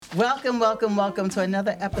Welcome, welcome, welcome to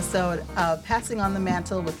another episode of Passing on the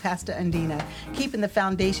Mantle with Pastor Andina, keeping the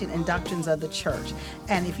foundation and doctrines of the church.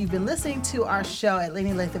 And if you've been listening to our show at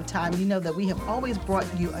any length of time, you know that we have always brought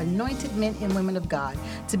you anointed men and women of God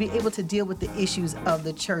to be able to deal with the issues of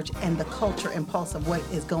the church and the culture and pulse of what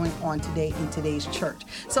is going on today in today's church.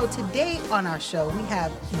 So today on our show, we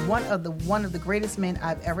have one of the greatest men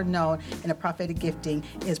I've ever known in a prophetic gifting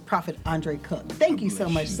is Prophet Andre Cook. Thank you so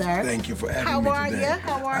much, sir. Thank you for having me How are today. you?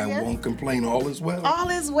 How are you? I won't complain. All is well. All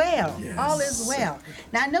is well. Yes. All is well.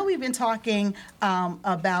 Now, I know we've been talking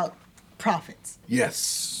about prophets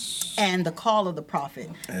Yes. and the call of the prophet,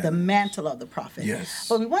 the mantle of the prophet. Yes.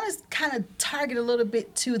 But we want to kind of target a little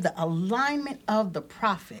bit to the alignment of the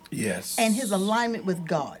prophet. Yes. And his alignment with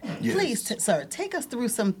God. Yes. Please, sir, take us through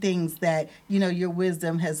some things that, you know, your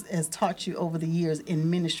wisdom has taught you over the years in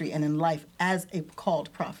ministry and in life as a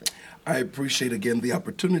called prophet. I appreciate again the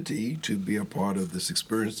opportunity to be a part of this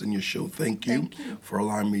experience in your show. Thank you for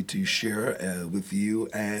allowing me to share with you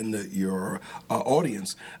and your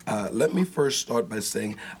audience. Let me first start by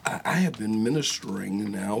saying I have been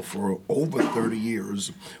ministering now for over 30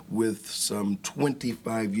 years with some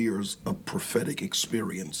 25 years of prophetic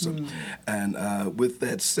experience. And with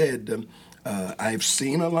that said, I've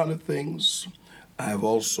seen a lot of things. I've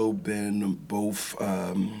also been both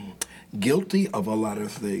guilty of a lot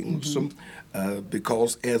of things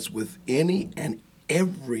because as with any and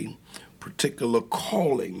every particular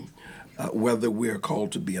calling, whether we are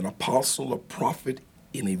called to be an apostle, a prophet,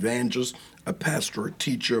 an evangelist, a pastor, a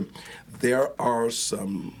teacher, there are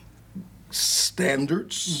some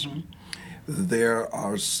standards, there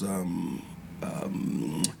are some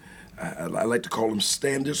I like to call them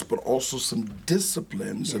standards, but also some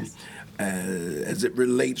disciplines as it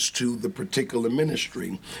relates to the particular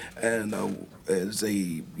ministry. And as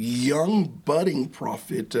a young budding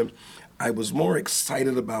prophet, I was more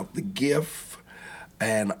excited about the gift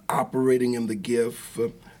and operating in the gift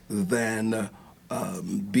than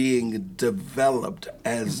being developed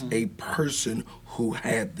as a person who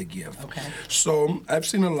had the gift. Okay. So I've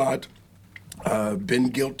seen a lot. Been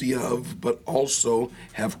guilty of, but also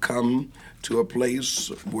have come to a place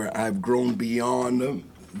where I've grown beyond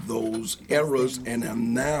those errors and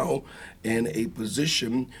am now in a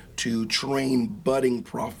position to train budding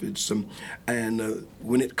prophets. And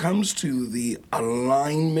when it comes to the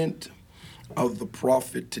alignment of the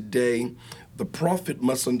prophet today, the prophet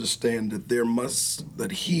must understand that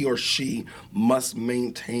that he or she must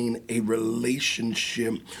maintain a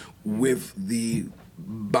relationship with the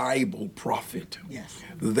Bible prophet. Yes.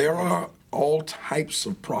 There are all types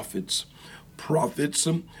of prophets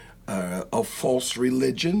of false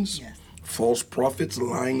religions, Yes. false prophets,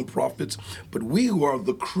 lying prophets. But we who are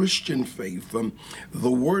the Christian faith,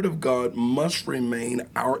 the Word of God must remain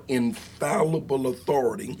our infallible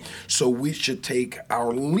authority. So we should take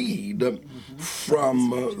our lead from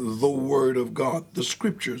the Word of God, the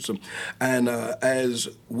Scriptures. And as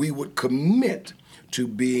we would commit to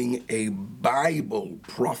being a Bible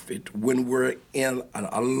prophet, when we're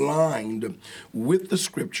aligned with the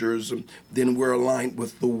Scriptures, then we're aligned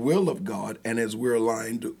with the will of God. And as we're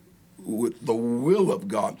aligned with the will of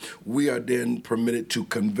God, we are then permitted to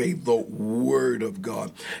convey the Word of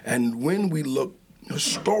God. And when we look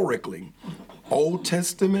historically, Old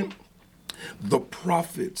Testament, the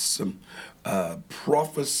prophets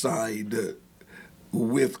prophesied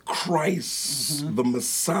with Christ, the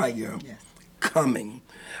Messiah, coming.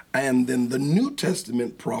 And then the New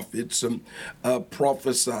Testament prophets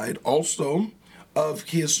prophesied also of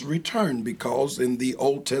his return, because in the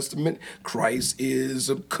Old Testament, Christ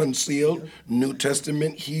is concealed. New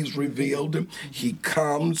Testament, he's revealed. He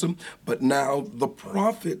comes. But now the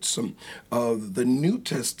prophets of the New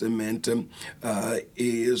Testament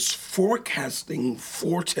is foretelling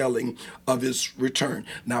of his return.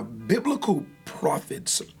 Now, biblical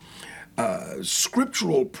prophets,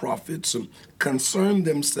 scriptural prophets concern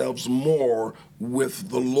themselves more with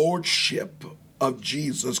the lordship of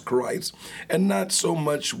Jesus Christ, and not so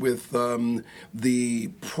much with the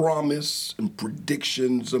promise and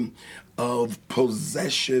predictions of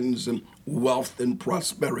possessions and wealth and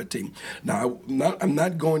prosperity. Now, I'm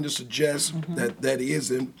not going to suggest that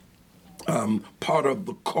isn't part of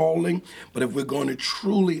the calling, but if we're going to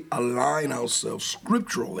truly align ourselves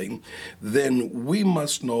scripturally, then we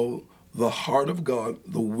must know the heart of God,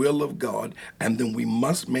 the will of God, and then we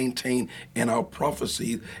must maintain in our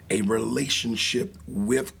prophecy a relationship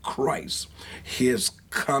with Christ. His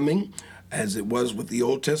coming, as it was with the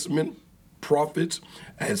Old Testament prophets,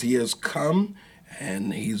 as he has come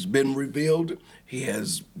and he's been revealed, he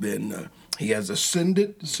has been He has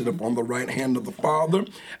ascended, sit upon the right hand of the Father,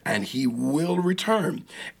 and he will return.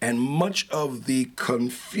 And much of the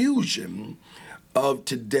confusion of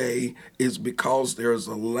today is because there is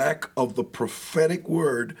a lack of the prophetic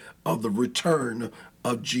word of the return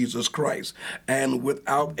of Jesus Christ. And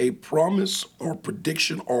without a promise or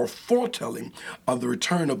prediction or foretelling of the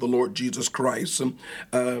return of the Lord Jesus Christ,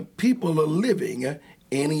 people are living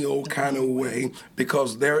any old kind of way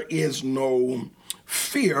because there is no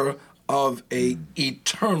fear of a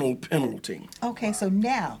eternal penalty. Okay, so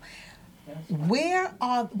now, where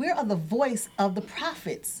are the voice of the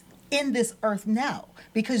prophets in this earth now?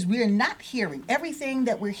 Because we're not hearing. Everything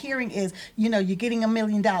that we're hearing is, you're getting $1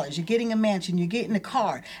 million, you're getting a mansion, you're getting a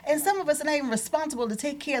car. And some of us are not even responsible to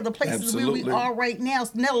take care of the places where we are right now,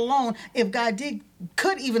 let alone if God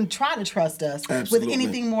could even try to trust us with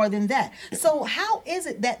anything more than that. So how is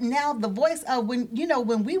it that now the voice of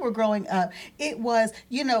when we were growing up, it was,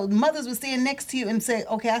 mothers would stand next to you and say,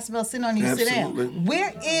 okay, I smell sin on you, sit down.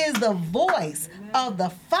 Where is the voice of the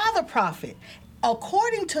father prophet,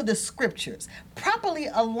 according to the scriptures, properly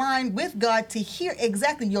aligned with God to hear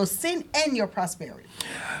exactly your sin and your prosperity?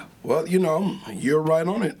 Well, you're right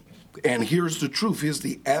on it. And here's the truth. Here's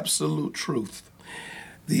the absolute truth.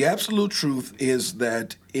 The absolute truth is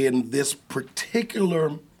that in this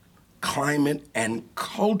particular climate and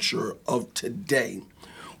culture of today,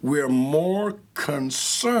 we're more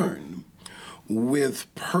concerned with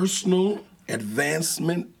personal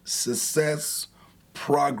advancement, success,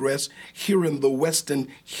 progress here in the Western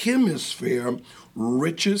Hemisphere,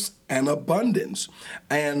 riches and abundance.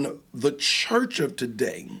 And the church of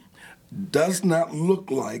today does not look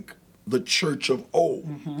like the church of old.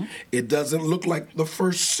 Mm-hmm. It doesn't look like the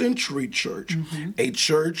first century church, a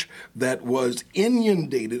church that was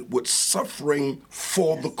inundated with suffering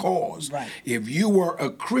for the cause. Right. If you were a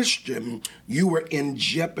Christian, you were in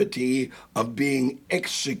jeopardy of being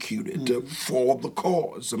executed for the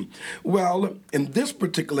cause. Well, in this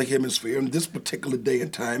particular hemisphere, in this particular day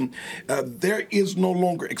and time, there is no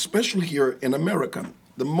longer, especially here in America,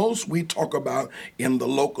 the most we talk about in the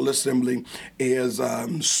local assembly is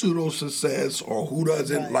pseudo-success, or who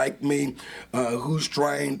doesn't like me, who's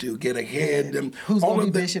trying to get ahead. And who's going to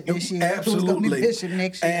be bishop this year? Absolutely. Who's going to be bishop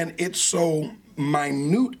next year? And it's so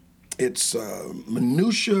minute, it's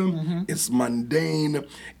minutia, it's mundane.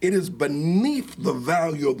 It is beneath the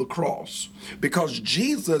value of the cross, because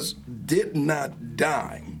Jesus did not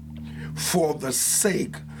die for the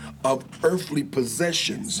sake of earthly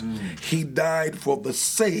possessions. He died for the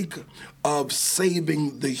sake of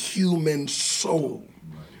saving the human soul,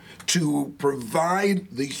 to provide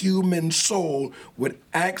the human soul with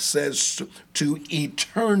access to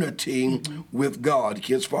eternity with God,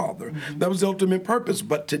 his Father. That was the ultimate purpose.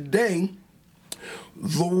 But today,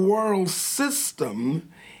 the world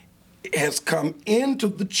system has come into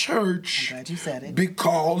the church. I'm glad you said it.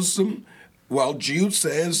 Because Jude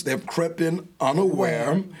says they've crept in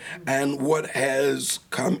unaware, and what has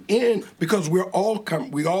come in, because we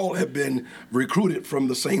all have been recruited from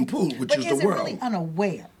the same pool, which is the world. But is it really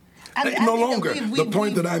unaware? No longer. The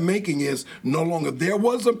point that I'm making is no longer. There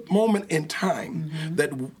was a moment in time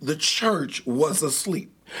that the church was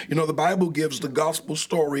asleep. The Bible gives the gospel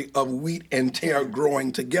story of wheat and tare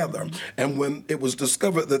growing together. And when it was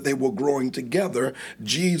discovered that they were growing together,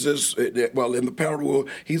 Jesus, in the parable,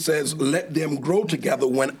 he says, let them grow together.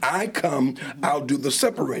 When I come, I'll do the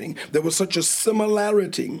separating. There was such a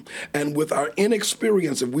similarity. And with our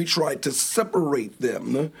inexperience, if we tried to separate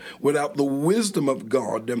them without the wisdom of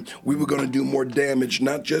God, we were going to do more damage,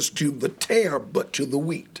 not just to the tare, but to the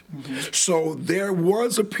wheat. So there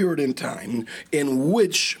was a period in time in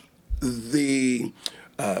which there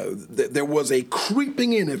was a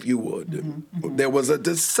creeping in, if you would. There was a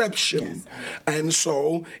deception. And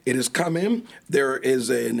so it is coming. There is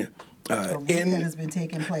that has been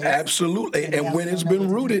taking place. Absolutely. And when it's been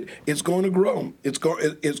rooted, it's going to grow. It's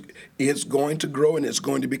going to grow, and it's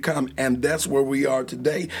going to become. And that's where we are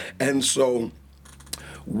today. And so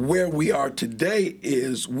where we are today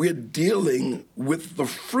is we're dealing with the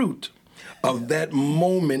fruit of that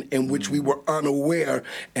moment in which we were unaware.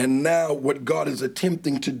 And now what God is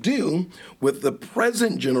attempting to do with the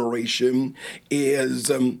present generation is,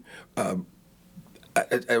 I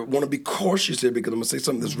want to be cautious here because I'm going to say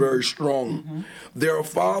something that's very strong. There are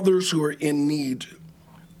fathers who are in need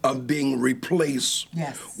of being replaced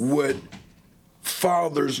with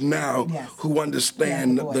fathers now who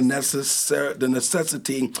understand the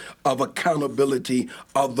necessity of accountability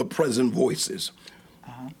of the present voices.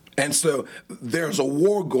 And so there's a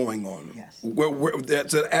war going on. Yes. Where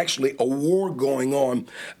that's actually a war going on.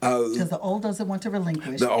 Because the old doesn't want to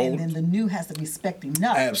relinquish, and then the new has to respect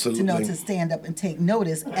enough Absolutely. to know to stand up and take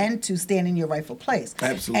notice and to stand in your rightful place.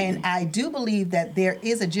 Absolutely. And I do believe that there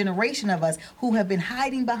is a generation of us who have been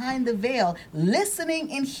hiding behind the veil,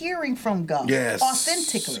 listening and hearing from God Yes.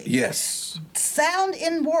 authentically. Yes. Sound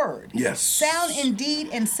in word. Yes. Sound in deed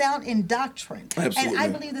and sound in doctrine. Absolutely. And I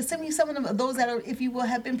believe that some of them, those that are, if you will,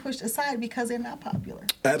 have been pushed aside because they're not popular.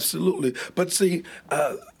 Absolutely. But see,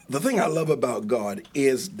 the thing I love about God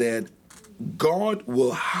is that God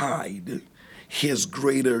will hide his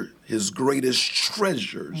greatest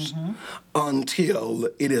treasures until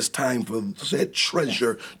it is time for that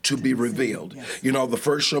treasure to be revealed. Yes. You know, the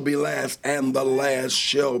first shall be last and the last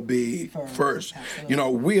shall be first. Absolutely. You know,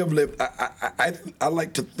 we have lived, I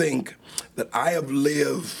like to think that I have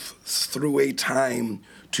lived through a time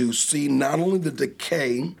to see not only the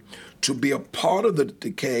decay, to be a part of the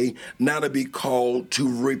decay, now to be called to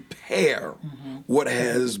repair what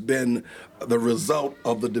has been the result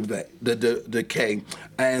of the decay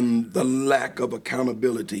and the lack of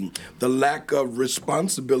accountability, the lack of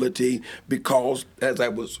responsibility, because, as I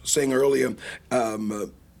was saying earlier,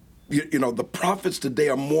 you know, the prophets today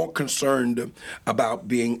are more concerned about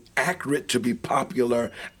being accurate to be popular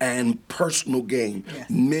and personal gain,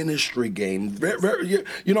 ministry gain.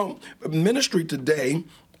 You know, ministry today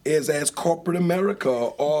is as corporate America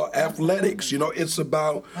or athletics. You know, it's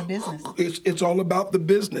about a business. It's all about the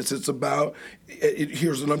business. It's about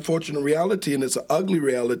here's an unfortunate reality, and it's an ugly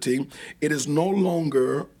reality. It is no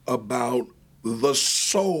longer about the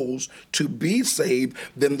souls to be saved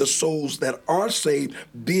than the souls that are saved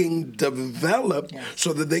being developed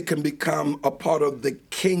so that they can become a part of the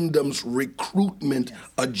kingdom's recruitment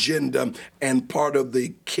agenda and part of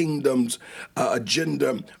the kingdom's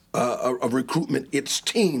agenda of recruitment, its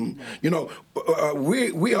team. You know,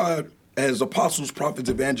 we are, as apostles, prophets,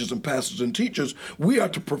 evangelists, and pastors and teachers, we are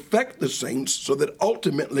to perfect the saints so that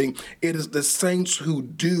ultimately it is the saints who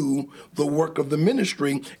do the work of the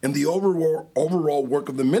ministry, and the overall work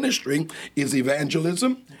of the ministry is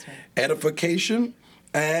evangelism, edification,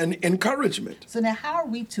 and encouragement. So now how are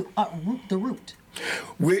we to uproot the root?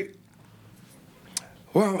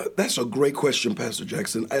 Well, that's a great question, Pastor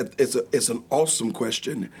Jackson. It's an awesome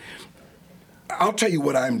question. I'll tell you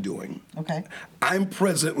what I'm doing. Okay. I'm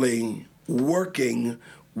presently working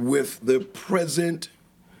with the present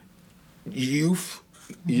youth,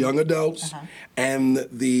 young adults, and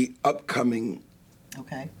the upcoming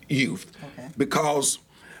youth, because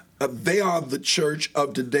they are the church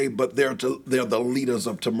of today, but they're the leaders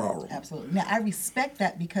of tomorrow. Absolutely. Now, I respect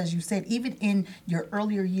that because you said even in your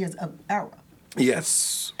earlier years of era,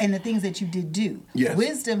 yes, and the things that you did do, yes,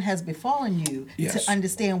 wisdom has befallen you yes, to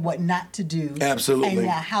understand what not to do, absolutely, and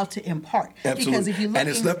now how to impart. Absolutely. Because if you look, and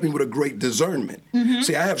it's left me with a great discernment.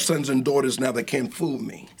 See, I have sons and daughters now that can't fool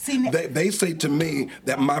me. See, they say to me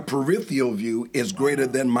that my peripheral view is greater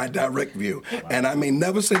than my direct view, and I may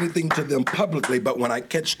never say anything to them publicly, but when I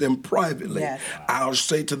catch them privately, I'll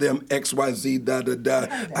say to them X, Y, Z, da da da.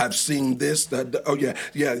 I've seen this. Da, da. Oh yeah.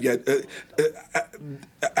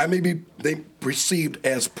 I may be perceived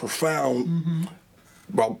as profound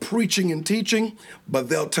while preaching and teaching, but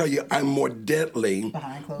they'll tell you I'm more deadly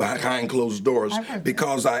behind closed doors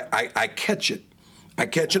because I catch it. I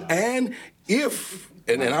catch it, and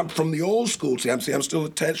and I'm from the old school. See, I'm still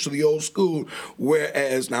attached to the old school.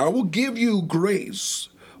 Whereas now I will give you grace,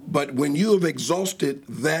 but when you have exhausted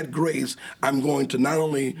that grace, I'm going to not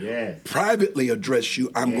only privately address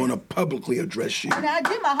you, I'm going to publicly address you. And I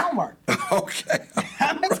did my homework. Okay.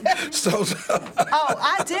 I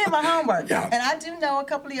did my homework. Yeah. And I do know a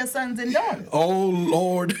couple of your sons and daughters. Oh,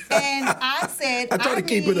 Lord. And I said, I try to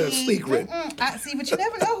keep it a secret. See, but you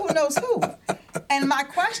never know who knows who. And my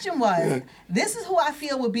question was, this is who I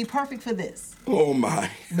feel would be perfect for this. Oh, my.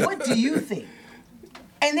 What do you think?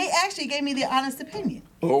 And they actually gave me their honest opinion.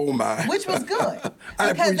 Oh, my. Which was good.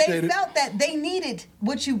 Because they felt that they needed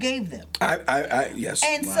what you gave them. Yes.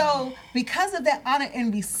 And so, because of that honor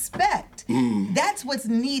and respect, that's what's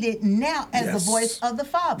needed now as the voice of the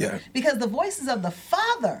Father. Yeah. Because the voices of the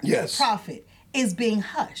Father, prophet, is being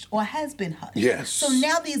hushed or has been hushed. Yes. So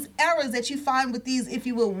now these errors that you find with these, if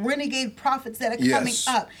you will, renegade prophets that are coming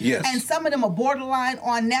up, and some of them are borderline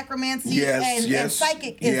on necromancy and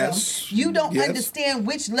psychicism, you don't understand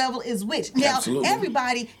which level is which. Now,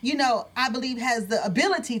 everybody, I believe has the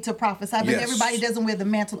ability to prophesy, but everybody doesn't wear the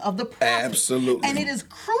mantle of the prophet. Absolutely. And it is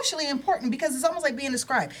crucially important because it's almost like being a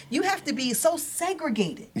scribe. You have to be so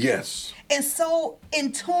segregated. Yes. And so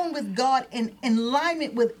in tune with God and in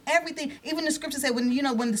alignment with everything, even the scripture said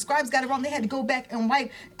when the scribes got it wrong, they had to go back and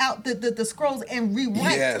wipe out the scrolls and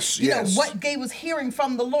rewrite. Yes. What they was hearing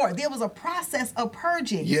from the Lord. There was a process of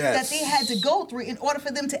purging that they had to go through in order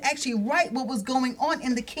for them to actually write what was going on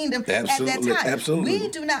in the kingdom at that time. Absolutely. We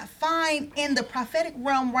do not find in the prophetic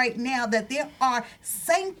realm right now that there are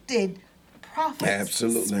sancted prophets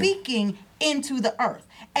speaking into the earth.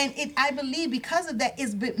 And I believe because of that,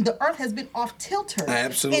 the earth has been off tilter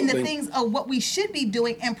in the things of what we should be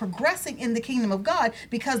doing and progressing in the kingdom of God,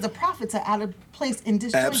 because the prophets are out of place in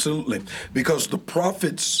disjointed. Absolutely. Because the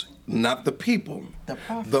prophets, not the people,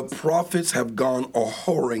 the prophets have gone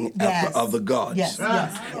a-whoring after other gods. Yes.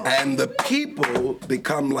 And the people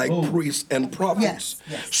become like priests and prophets.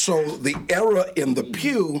 So the error in the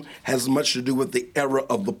pew has much to do with the error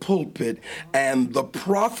of the pulpit, and the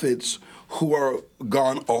prophets who are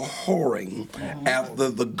gone a-whoring after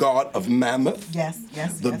the god of Mammoth,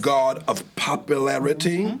 the god of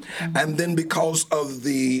popularity, and then because of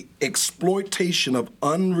the exploitation of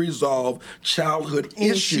unresolved childhood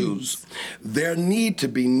issues, there need to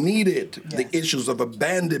be the issues of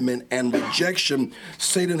abandonment and rejection.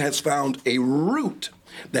 Satan has found a root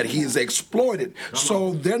that he is exploited.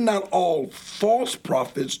 So they're not all false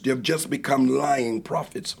prophets. They've just become lying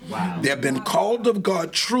prophets. They've been called of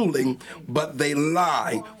God truly, but they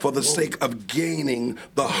lie for the sake of gaining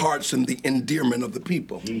the hearts and the endearment of the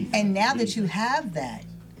people. And now that you have that,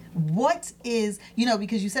 what is,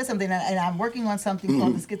 because you said something, and I'm working on something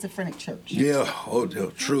called the Schizophrenic Church.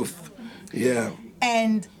 The truth.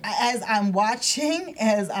 And as I'm watching,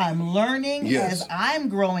 as I'm learning, as I'm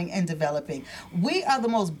growing and developing, we are the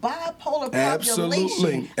most bipolar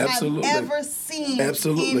population I've ever seen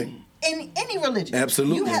in any religion.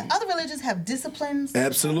 Other religions have disciplines.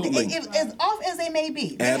 As off as they may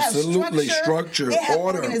be. They have structure. They have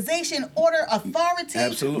organization, order, authority,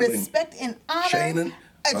 respect, and honor.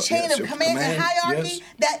 A chain of command and hierarchy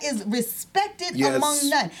that is respected among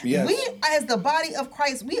none. We, as the body of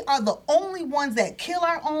Christ, we are the only ones that kill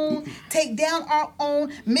our own, take down our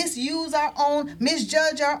own, misuse our own,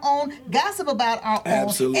 misjudge our own, gossip about our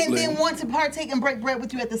own, and then want to partake and break bread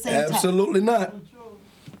with you at the same time. Absolutely not.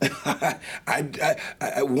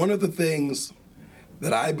 One of the things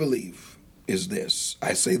that I believe is this.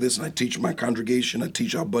 I say this, and I teach my congregation, I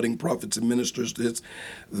teach our budding prophets and ministers this,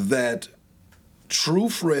 that true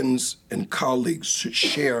friends and colleagues should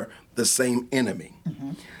share the same enemy.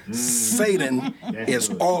 Satan is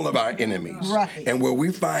all of our enemies. And where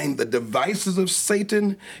we find the devices of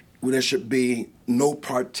Satan, there should be no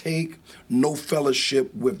partake, no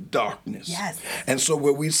fellowship with darkness. And so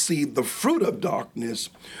where we see the fruit of darkness,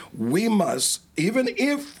 we must, even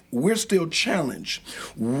if we're still challenged,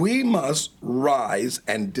 we must rise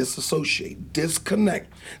and disassociate,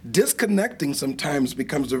 disconnect. Disconnecting sometimes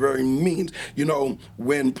becomes the very means.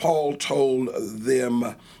 When Paul told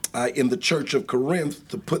them in the church of Corinth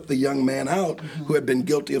to put the young man out who had been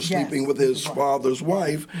guilty of sleeping with his father's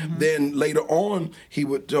wife, then later on he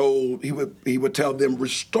would tell them,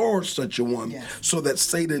 restore such a one so that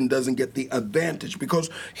Satan doesn't get the advantage, because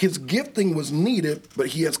his gifting was needed, but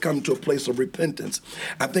he has come to a place of repentance.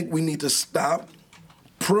 I think we need to stop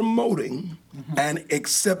promoting and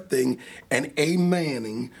accepting and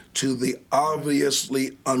amening to the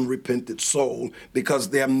obviously unrepented soul, because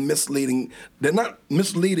they're misleading. They're not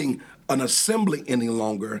misleading an assembly any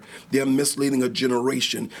longer. They're misleading a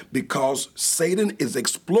generation, because Satan is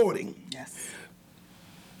exploiting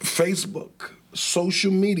Facebook,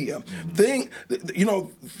 social media.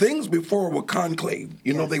 Things before were conclave.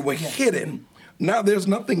 They were hidden. Now there's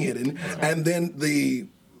nothing hidden. And then the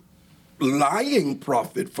lying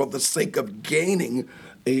prophet, for the sake of gaining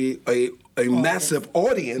a massive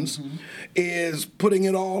audience, is putting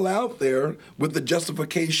it all out there with the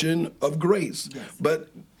justification of grace. But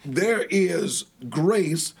there is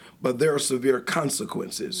grace, but there are severe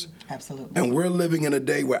consequences. Absolutely. And we're living in a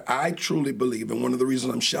day where I truly believe, and one of the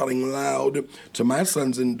reasons I'm shouting loud to my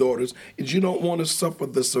sons and daughters, is you don't want to suffer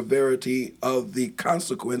the severity of the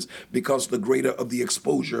consequence, because the greater of the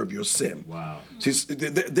exposure of your sin. See,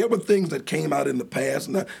 there were things that came out in the past,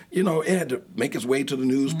 and it had to make its way to the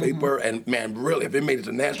newspaper, and man, really, if it made it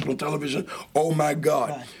to national television, oh my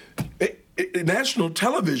God. National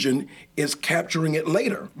television is capturing it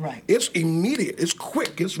later. It's immediate, it's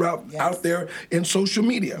quick, it's out there in social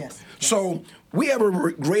media. So we have a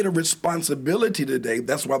greater responsibility today.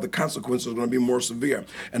 That's why the consequences are going to be more severe.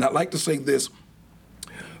 And I'd like to say this.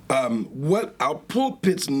 What our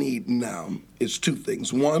pulpits need now is two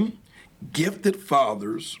things. One, gifted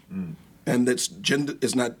fathers and that's gender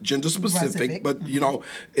is not gender specific, but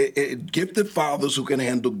gifted fathers who can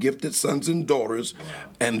handle gifted sons and daughters,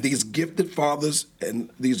 and these gifted fathers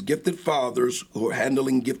who are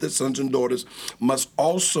handling gifted sons and daughters must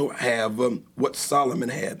also have what Solomon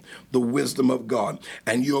had, the wisdom of God.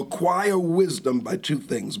 And you acquire wisdom by two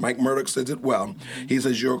things. Mike Murdoch says it well. He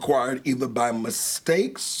says you're acquired either by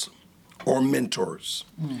mistakes or mentors.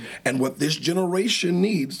 And what this generation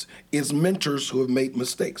needs is mentors who have made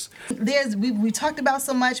mistakes. We talked about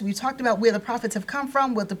so much. We talked about where the prophets have come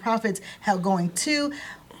from, what the prophets have going to.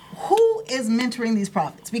 Who is mentoring these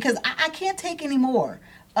prophets? Because I can't take any more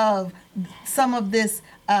of some of this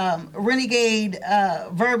renegade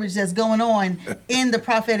verbiage that's going on in the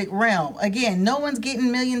prophetic realm. Again, no one's getting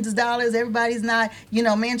millions of dollars. Everybody's not,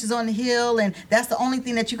 mansions on the hill, and that's the only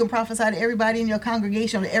thing that you can prophesy to everybody in your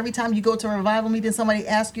congregation. Every time you go to a revival meeting, somebody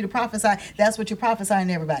asks you to prophesy, that's what you're prophesying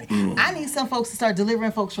to everybody. I need some folks to start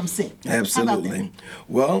delivering folks from sin. Absolutely.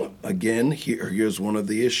 Well, again, here's one of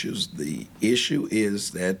the issues. The issue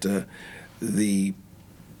is that the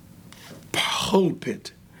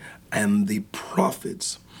pulpit and the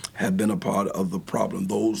prophets have been a part of the problem.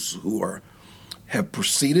 Those who have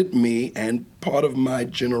preceded me and part of my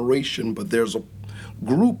generation, but there's a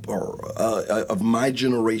group of my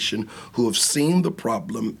generation who have seen the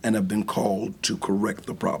problem and have been called to correct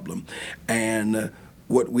the problem. And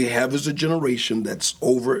what we have is a generation that's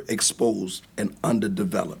overexposed and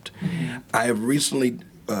underdeveloped. I have recently,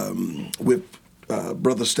 with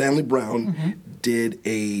Brother Stanley Brown, did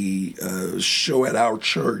a show at our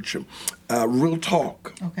church, Real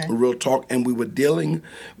Talk. Okay. Real Talk, and we were dealing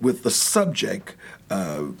with the subject,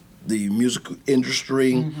 the music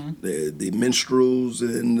industry, the minstrels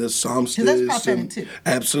and the psalmists. That's prophetic too.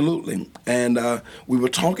 Absolutely. And we were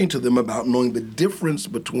talking to them about knowing the difference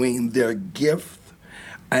between their gift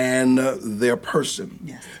and their person.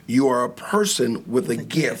 Yes. You are a person with a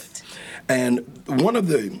gift. And one of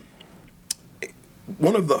the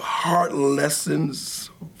hard lessons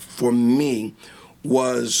for me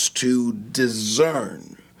was to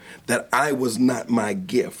discern that I was not my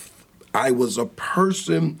gift. I was a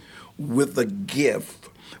person with a gift,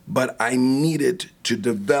 but I needed to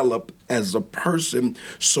develop as a person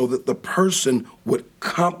so that the person would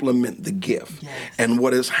complement the gift. Yes. And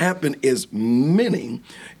what has happened is many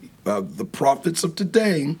the prophets of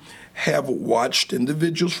today have watched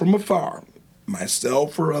individuals from afar,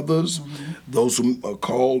 myself or others, those who are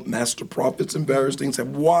called master prophets and various things,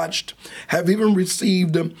 have even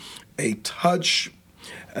received a touch,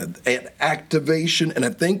 an activation, and I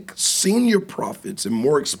think senior prophets and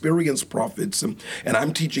more experienced prophets, and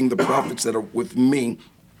I'm teaching the prophets that are with me,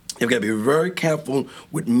 you've got to be very careful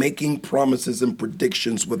with making promises and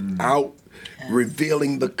predictions without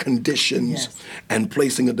revealing the conditions and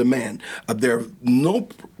placing a demand. There are no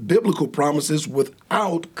biblical promises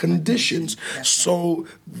without conditions. So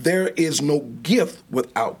there is no gift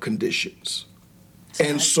without conditions.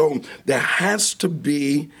 And so there has to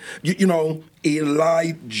be,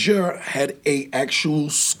 Elijah had a actual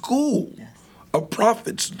school of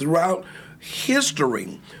prophets throughout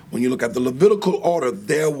history. When you look at the Levitical order,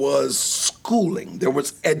 there was schooling, there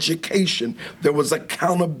was education, there was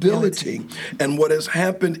accountability. And what has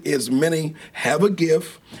happened is many have a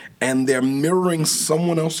gift and they're mirroring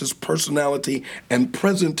someone else's personality and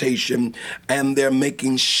presentation, and they're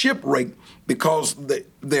making shipwreck because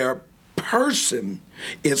their person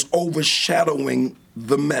is overshadowing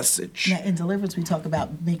the message. Yeah, in deliverance, we talk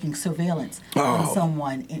about making surveillance on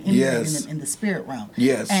someone in the spirit realm.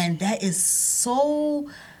 Yes. And that is so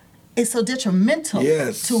detrimental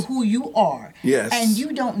to who you are. Yes. And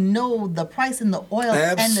you don't know the price and the oil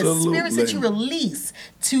and the spirits that you release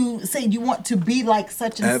to say you want to be like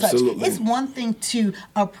such and such. It's one thing to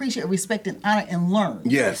appreciate, respect, and honor and learn.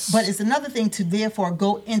 Yes. But it's another thing to therefore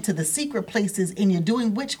go into the secret places and you're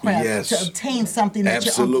doing witchcraft to obtain something that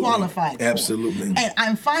you're unqualified for. Absolutely. And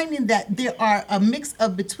I'm finding that there are a mix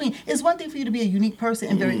of between. It's one thing for you to be a unique person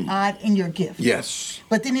and very odd in your gift. Yes.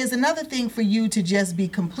 But then there's another thing for you to just be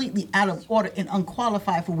completely out of order and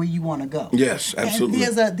unqualified for where you want to go. Yes, absolutely.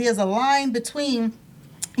 And there's a line between,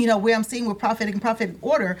 where I'm seeing with prophetic and prophetic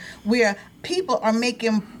order, where people are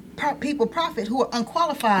making people prophet who are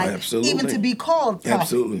unqualified even to be called prophet.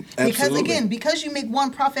 Absolutely. Because again, because you make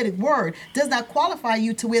one prophetic word does not qualify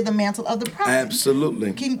you to wear the mantle of the prophet.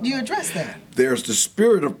 Absolutely. Can you address that? There's the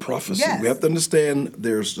spirit of prophecy. Yes. We have to understand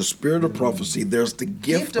there's the spirit of prophecy. There's the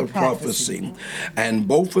gift of prophecy. And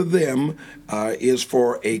both of them is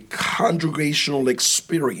for a congregational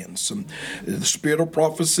experience. The spirit of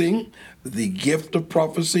prophecy, the gift of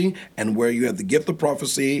prophecy, and where you have the gift of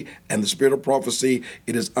prophecy and the spirit of prophecy,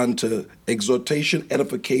 it is unto exhortation,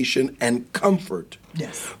 edification, and comfort.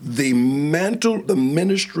 Yes. The mantle, the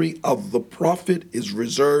ministry of the prophet is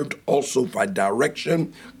reserved also for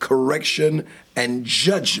direction, correction, and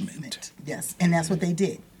judgment. Yes, and that's what they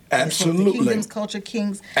did. Absolutely. The kingdoms, culture,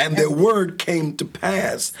 kings. And their word came to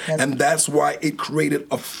pass, and that's why it created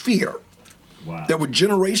a fear. Wow. There were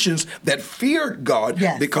generations that feared God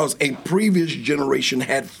because a previous generation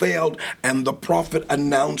had failed, and the prophet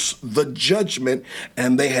announced the judgment,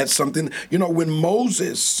 and they had something. You know, when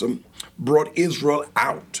Moses brought Israel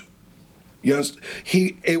out, yes,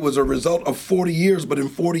 it was a result of 40 years, but in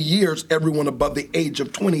 40 years, everyone above the age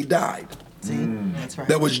of 20 died. See, that's right.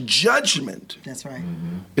 There was judgment. That's right.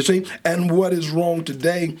 You see, and what is wrong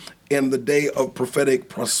today in the day of prophetic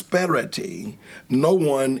prosperity, no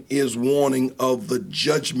one is warning of the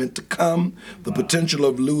judgment to come, the potential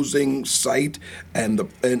of losing sight and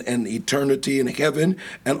eternity in heaven,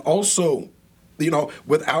 and also, you know,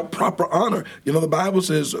 without proper honor. You know, the Bible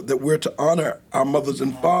says that we're to honor our mothers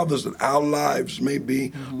and fathers, that our lives may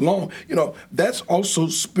be long. You know, that's also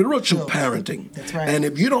spiritual parenting. That's right. And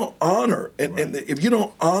if you don't honor, and if you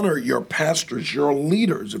don't honor your pastors, your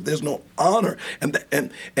leaders, if there's no honor,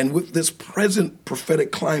 and with this present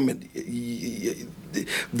prophetic climate,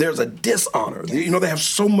 there's a dishonor. You know, they have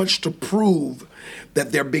so much to prove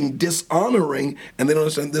that they're being dishonoring, and they don't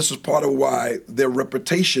understand this is part of why their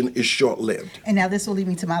reputation is short-lived. And now this will lead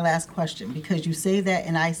me to my last question, because you say that,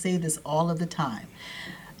 and I say this all of the time.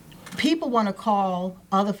 People want to call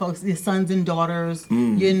other folks their sons and daughters,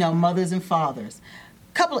 you know, mothers and fathers.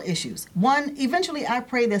 Couple of issues. One, eventually I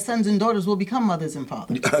pray that sons and daughters will become mothers and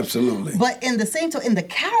fathers. Absolutely. But in the same time, in the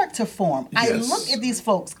character form, I look at these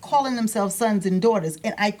folks calling themselves sons and daughters,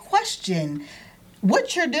 and I question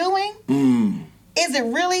what you're doing. Is it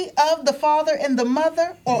really of the father and the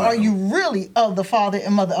mother, or are you really of the father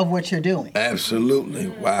and mother of what you're doing? Absolutely.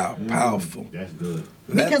 Wow. Powerful. That's good.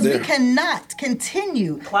 Because we cannot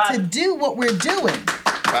continue to do what we're doing.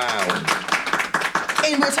 Wow.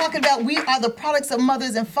 And we're talking about we are the products of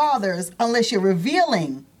mothers and fathers unless you're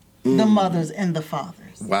revealing the mothers and the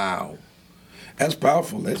fathers. Wow. That's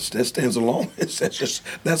powerful. That stands alone.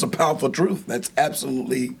 That's a powerful truth. That's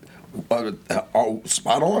absolutely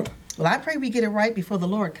spot on. Well, I pray we get it right before the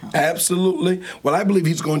Lord comes. Absolutely. Well, I believe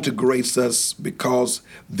he's going to grace us because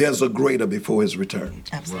there's a greater before his return.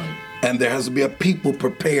 Absolutely. Right. And there has to be a people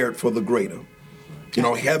prepared for the greater. You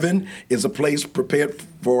know, heaven is a place prepared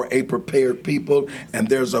for a prepared people, and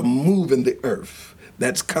there's a move in the earth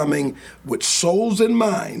that's coming with souls in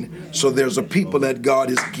mind. So there's a people that God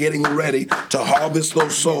is getting ready to harvest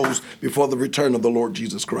those souls before the return of the Lord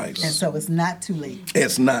Jesus Christ. And so it's not too late.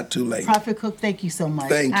 It's not too late. Prophet Cook, thank you so much.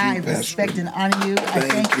 Thank you, I Pastor. respect and honor you. I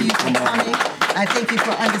Thank thank you you. for Come on. coming. I thank you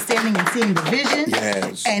for understanding and seeing the vision.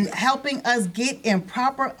 Yes. And helping us get in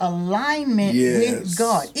proper alignment Yes. with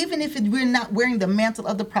God. Even if we're not wearing the mantle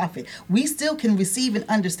of the prophet, we still can receive and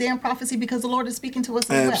understand prophecy because the Lord is speaking to us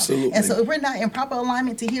as Absolutely. well. And so if we're not in proper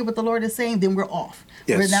alignment to hear what the Lord is saying, then we're off.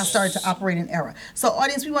 Yes. We're now starting to operate in error. So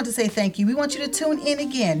audience, we want to say thank you. We want you to tune in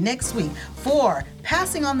again next week for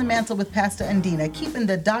Passing on the Mantle with Pastor Andina, keeping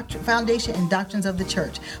the foundation and doctrines of the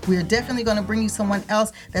church. We're definitely going to bring you someone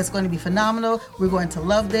else that's going to be phenomenal. We're going to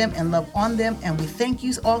love them and love on them. And we thank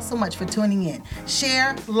you all so much for tuning in.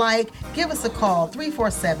 Share, like, give us a call,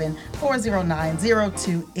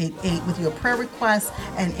 347-409-0288 with your prayer requests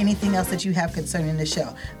and anything else that you have concerning the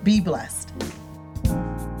show. Be blessed.